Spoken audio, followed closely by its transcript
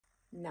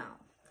Now,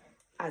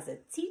 as a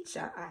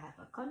teacher, I have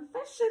a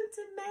confession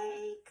to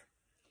make.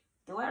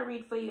 Do I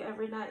read for you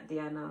every night,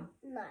 Diana?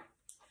 No.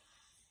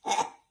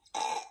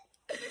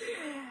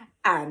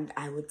 And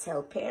I would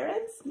tell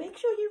parents, make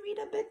sure you read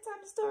a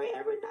bedtime story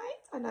every night.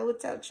 And I would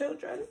tell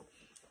children,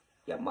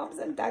 your moms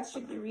and dads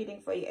should be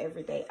reading for you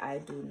every day. I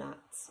do not.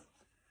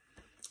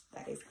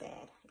 That is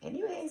bad.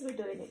 Anyways, we're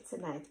doing it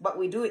tonight. But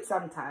we do it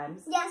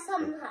sometimes. Yes,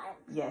 sometimes.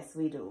 Yes,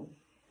 we do.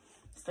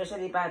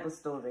 Especially Bible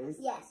stories.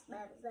 Yes,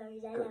 Bible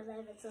stories. I love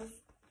Bible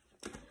stories.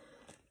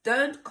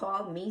 Don't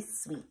Call Me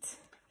Sweet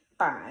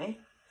by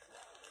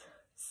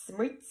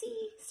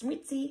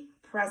Smriti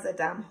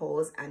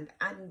Prasadam-Halls and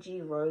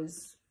Angie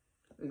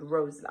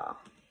Rosler.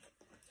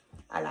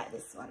 I like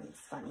this one. It's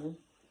funny.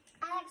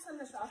 I like some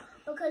as well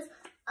because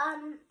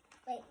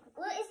wait,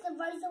 what is the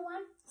Rosa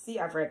one? See,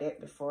 I've read it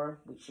before,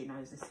 which she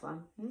knows this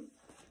one.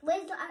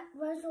 Where's the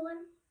Rosa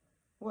one?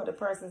 What, the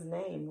person's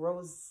name?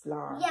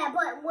 Rosler. Yeah,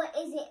 but what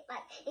is it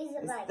like? Is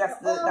it like That's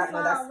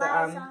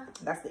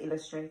the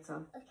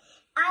illustrator. Okay.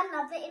 I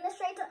love the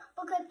illustrator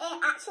because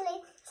it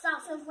actually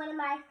starts with one of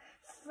my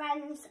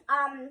friend's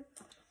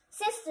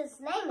sister's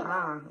name.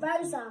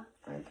 Rosa.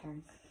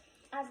 Okay.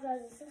 As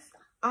Rosa's sister.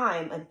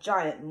 I'm a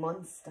giant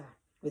monster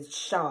with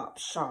sharp,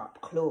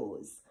 sharp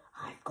claws.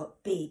 I've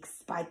got big,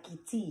 spiky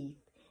teeth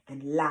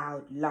and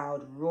loud,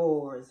 loud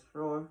roars.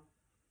 Roar.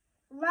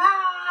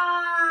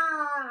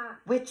 Rah!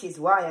 Which is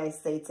why I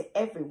say to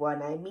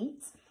everyone I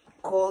meet,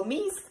 call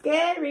me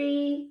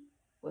scary.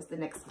 What's the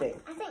next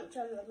bit? I think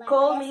John would like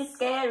Call this. me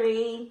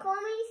scary. Call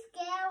me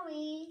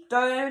scary.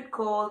 Don't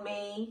call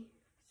me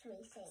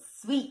Sweet.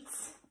 sweet.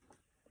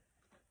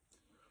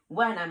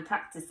 When I'm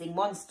practicing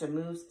monster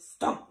moves,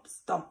 stomp,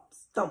 stomp,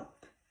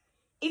 stomp.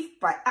 If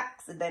by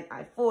accident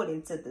I fall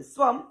into the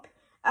swamp,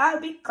 I'll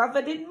be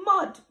covered in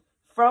mud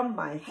from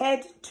my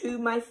head to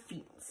my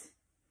feet.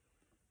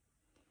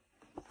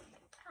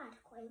 I'd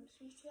call him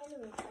Sweetie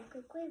anyway. I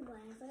could call him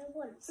whatever I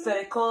want.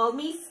 So call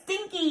me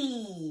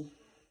Stinky.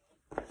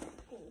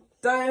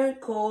 Don't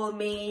call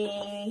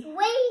me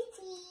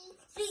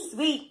Sweetie.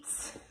 Sweet.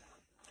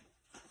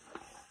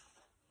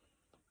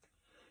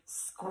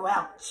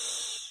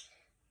 Squelch.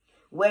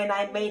 When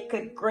I make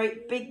a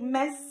great big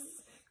mess,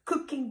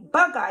 cooking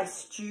bug-eye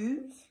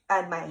stew,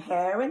 and my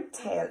hair and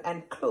tail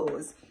and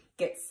claws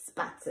get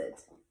spattered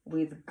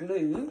with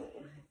glue.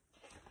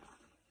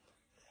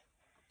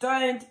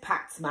 Don't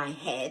pat my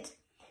head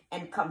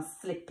and come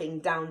slipping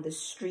down the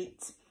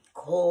street.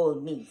 Call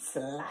me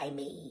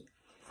slimy.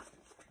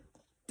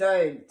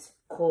 Don't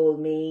call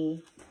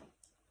me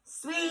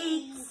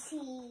sweet.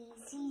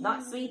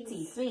 Not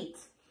sweetie, sweet.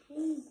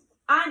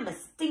 I'm a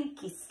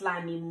stinky,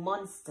 slimy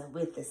monster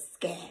with a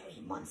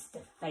scary monster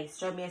face.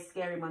 Show me a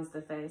scary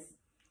monster face.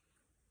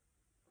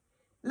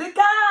 Look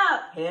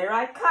out! Here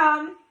I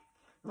come.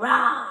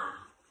 Rah!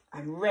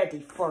 I'm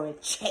ready for a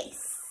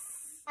chase.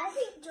 I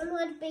think John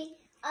would be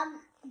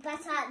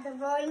better at the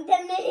roaring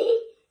than me.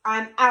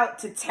 I'm out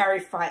to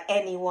terrify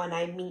anyone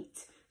I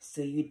meet,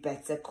 so you'd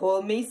better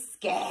call me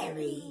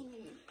scary.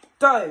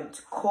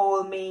 Don't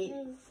call me...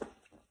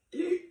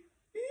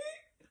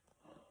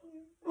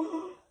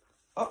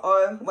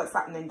 Uh-oh, what's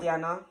happening,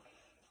 Diana?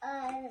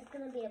 It's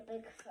going to be a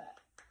Bigfoot.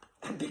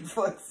 A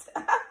Bigfoot.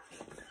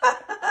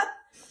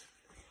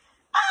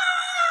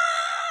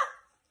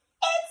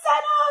 It's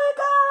an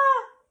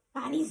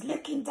ogre! And he's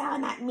looking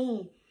down at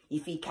me.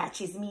 If he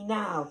catches me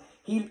now,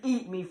 he'll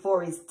eat me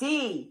for his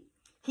tea.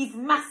 He's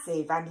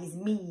massive and he's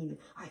mean.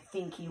 I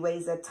think he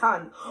weighs a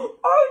ton.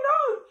 Oh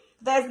no,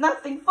 there's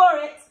nothing for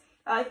it.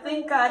 I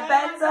think I'd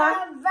better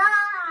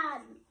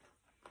run.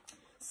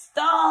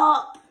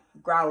 Stop,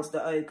 growls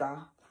the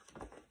ogre.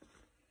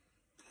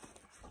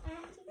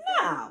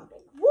 Now,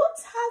 what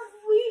have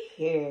we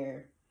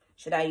here?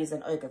 Should I use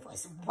an ogre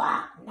voice?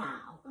 Wow,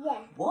 now.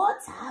 Yeah.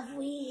 What have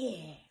we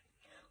here?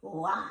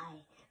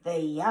 Why, the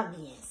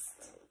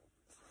yummiest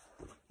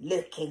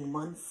looking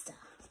monster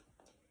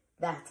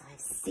that I've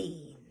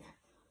seen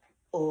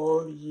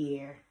all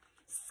year.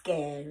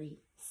 Scary,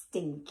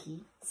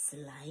 stinky,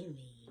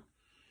 slimy.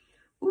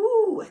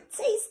 Ooh, a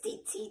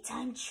tasty tea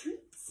time treat.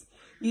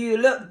 You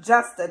look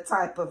just the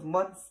type of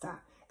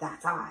monster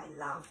that I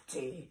love to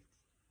eat.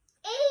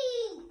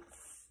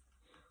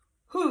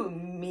 Who,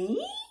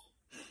 me?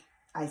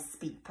 I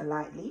speak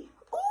politely.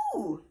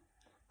 Ooh,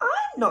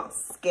 I'm not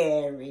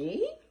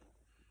scary.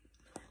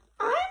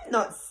 I'm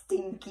not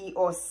stinky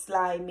or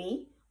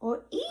slimy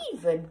or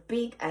even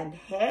big and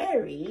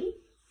hairy.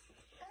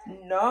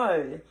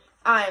 No,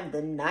 I'm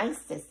the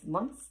nicest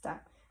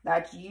monster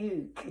that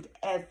you could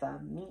ever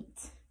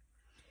meet.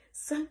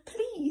 So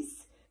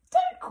please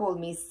don't call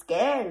me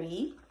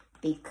scary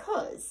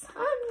because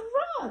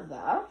I'm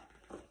rather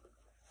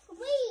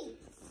sweet.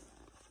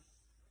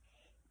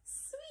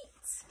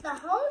 The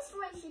whole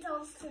story she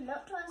told us to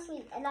not to her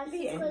sweet, and now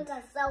she's calling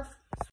herself